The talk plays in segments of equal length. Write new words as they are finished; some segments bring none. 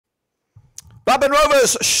Blackburn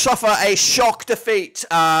Rovers suffer a shock defeat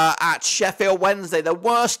at Sheffield Wednesday, the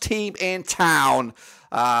worst team in town.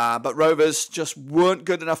 But Rovers just weren't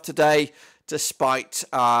good enough today, despite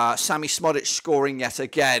Sammy Smodic scoring yet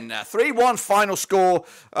again. 3-1 final score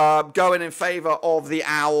going in favour of the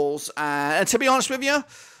Owls. And to be honest with you,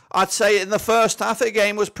 I'd say in the first half of the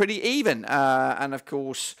game was pretty even. And of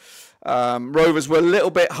course, Rovers were a little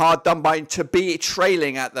bit hard done by to be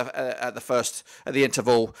trailing at the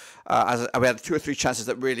interval. As we had 2 or 3 chances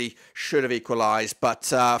that really should have equalised,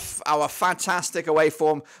 but our fantastic away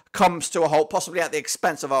form comes to a halt, possibly at the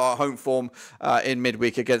expense of our home form in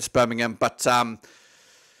midweek against Birmingham. But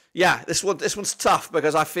yeah, this one's tough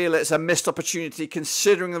because I feel it's a missed opportunity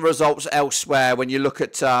considering the results elsewhere. When you look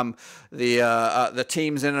at the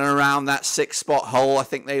teams in and around that 6th spot hole, I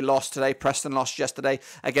think they lost today. Preston lost yesterday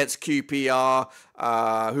against QPR.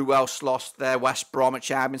 Who else lost there? West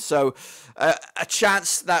Bromwich Albion. So a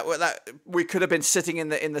chance that we could have been sitting in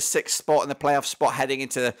the 6th spot in the playoff spot heading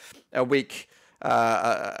into a week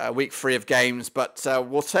free of games. But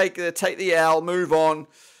we'll take the L, move on.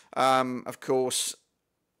 Of course.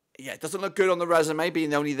 Yeah, it doesn't look good on the resume,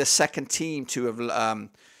 being only the second team to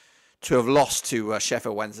have lost to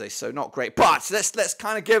Sheffield Wednesday, so not great. But let's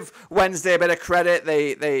kind of give Wednesday a bit of credit.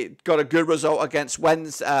 They got a good result against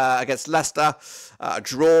Leicester, a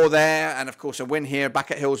draw there, and of course a win here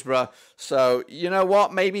back at Hillsborough. So you know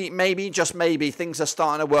what? Maybe just maybe things are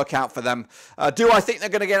starting to work out for them. Do I think they're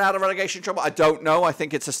going to get out of relegation trouble? I don't know. I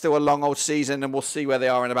think it's still a long old season, and we'll see where they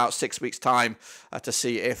are in about 6 weeks' time to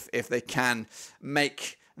see if they can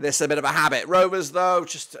make this a bit of a habit. Rovers, though,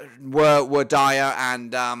 just were dire,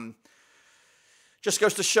 and just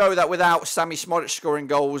goes to show that without Sammy Smodic scoring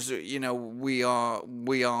goals, you know, we are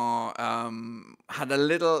had a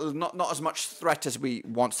little not as much threat as we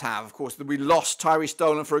once have. Of course, we lost Tyree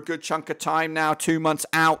Stolen for a good chunk of time now, 2 months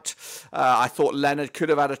out. I thought Leonard could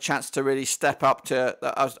have had a chance to really step up to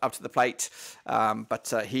the plate,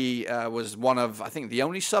 but he was one of, I think, the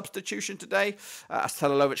only substitution today. As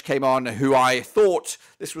Telelovic came on, who I thought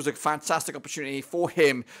this was a fantastic opportunity for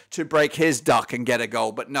him to break his duck and get a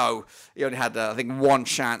goal, but no, he only had I think one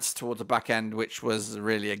chance towards the back end, which was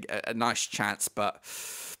really a nice chance, but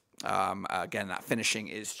again, that finishing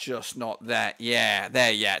is just not there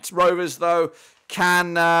yet. Rovers, though,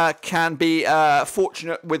 can be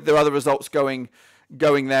fortunate with their other results going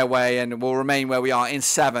their way, and will remain where we are in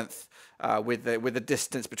 7th, with the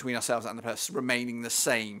distance between ourselves and the press remaining the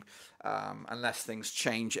same, unless things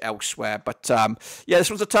change elsewhere. But yeah, this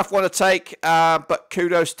one's a tough one to take, but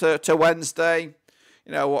kudos to Wednesday.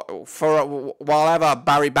 You know, for while ever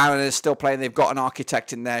Barry Bannon is still playing, they've got an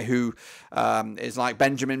architect in there who is like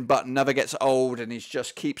Benjamin Button, never gets old, and he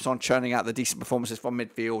just keeps on churning out the decent performances from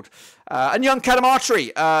midfield. And young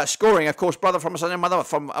Cadamartri scoring, of course, brother from a mother,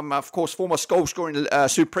 from of course former goal scoring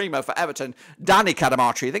Supremo for Everton, Danny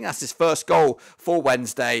Cadamartri. I think that's his first goal for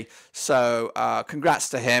Wednesday. So congrats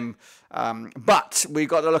to him. But we've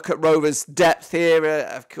got to look at Rovers' depth here.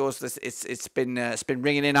 Of course, it's been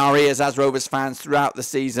ringing in our ears as Rovers fans throughout the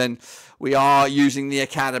season. We are using the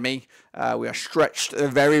academy. We are stretched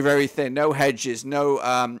very, very thin. No Hedges, no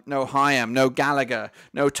Hyam, no Gallagher,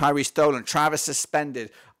 no Tyree Stolen. Travis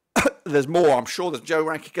suspended. There's more. I'm sure that Joe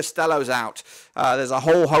Ranky Costello's out. There's a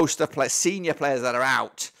whole host of senior players that are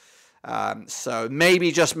out. So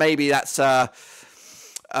maybe, just maybe, that's a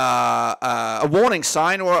warning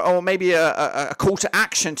sign, or maybe a call to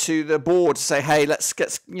action to the board to say, hey, let's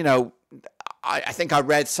get, you know, I think I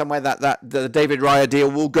read somewhere that the David Raya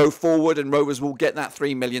deal will go forward and Rovers will get that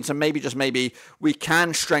 3 million. So maybe, just maybe, we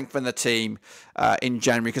can strengthen the team in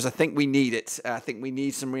January, because I think we need it. I think we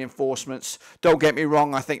need some reinforcements. Don't get me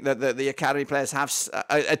wrong. I think that the academy players have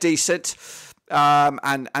a decent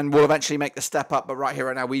and will eventually make the step up. But right here,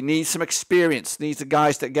 right now, we need some experience. Needs the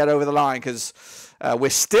guys that get over the line, because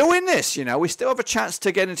we're still in this, you know. We still have a chance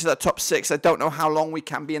to get into that top 6. I don't know how long we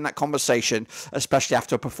can be in that conversation, especially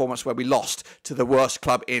after a performance where we lost to the worst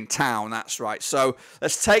club in town. That's right. So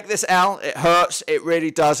let's take this L. It hurts. It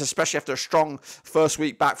really does, especially after a strong first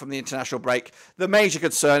week back from the international break. The major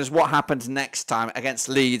concern is what happens next time against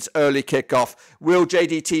Leeds. Early kickoff. Will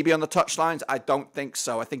JDT be on the touchlines? I don't think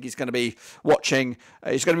so. I think he's going to be watching.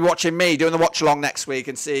 He's going to be watching me doing the watch along next week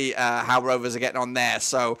and see how Rovers are getting on there.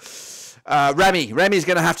 So Remy's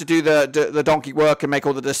going to have to do the donkey work and make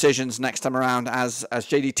all the decisions next time around as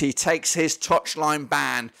JDT takes his touchline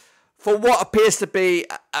ban for what appears to be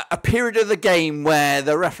a period of the game where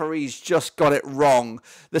the referees just got it wrong.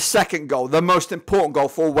 The second goal, the most important goal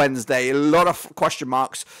for Wednesday, a lot of question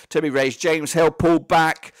marks to be raised. James Hill pulled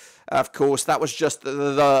back. Of course, that was just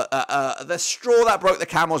the straw that broke the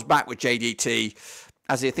camel's back with JDT.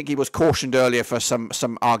 as I think he was cautioned earlier for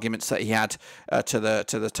some arguments that he had to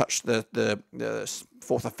the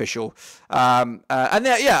fourth official. And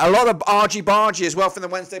a lot of argy-bargy as well from the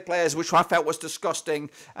Wednesday players, which I felt was disgusting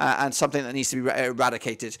and something that needs to be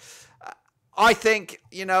eradicated. I think,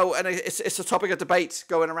 and it's a topic of debate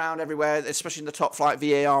going around everywhere, especially in the top flight,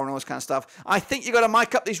 VAR and all this kind of stuff. I think you've got to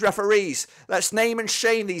mic up these referees. Let's name and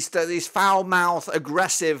shame these foul-mouthed,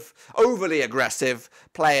 aggressive, overly aggressive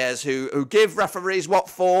players who give referees what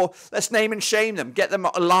for. Let's name and shame them. Get them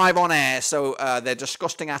live on air so their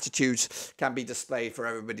disgusting attitudes can be displayed for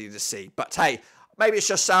everybody to see. But hey, maybe it's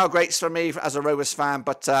just sour grapes for me as a Rovers fan,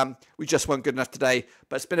 but we just weren't good enough today.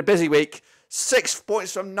 But it's been a busy week. 6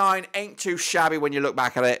 points from 9 ain't too shabby when you look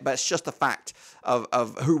back at it, but it's just a fact of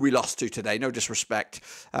who we lost to today. No disrespect.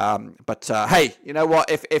 But hey, you know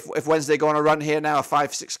what? If Wednesday go on a run here now,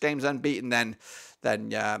 5-6 games unbeaten, then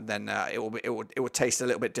it will taste a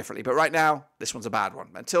little bit differently. But right now, this one's a bad one.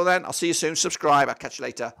 Until then, I'll see you soon. Subscribe. I'll catch you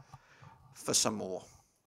later for some more.